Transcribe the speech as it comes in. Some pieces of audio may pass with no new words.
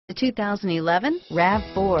The 2011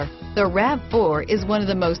 RAV4. The RAV4 is one of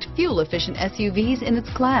the most fuel-efficient SUVs in its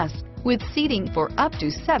class, with seating for up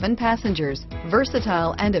to 7 passengers.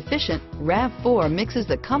 Versatile and efficient, RAV4 mixes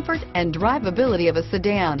the comfort and drivability of a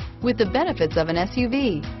sedan with the benefits of an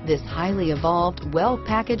SUV. This highly evolved,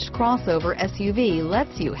 well-packaged crossover SUV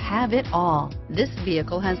lets you have it all. This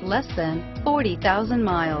vehicle has less than 40,000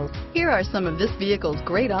 miles. Here are some of this vehicle's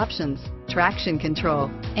great options: traction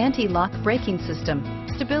control, anti-lock braking system,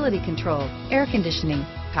 stability control, air conditioning,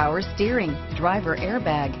 power steering, driver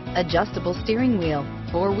airbag, adjustable steering wheel,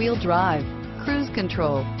 4-wheel drive, cruise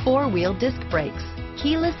control, 4-wheel disc brakes,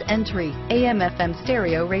 keyless entry, AM/FM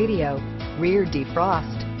stereo radio, rear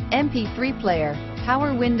defrost, MP3 player,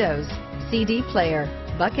 power windows, CD player,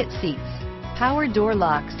 bucket seats, power door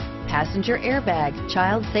locks, passenger airbag,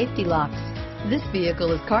 child safety locks. This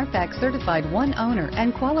vehicle is Carfax certified one owner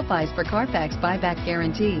and qualifies for Carfax buyback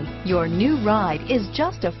guarantee. Your new ride is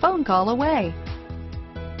just a phone call away.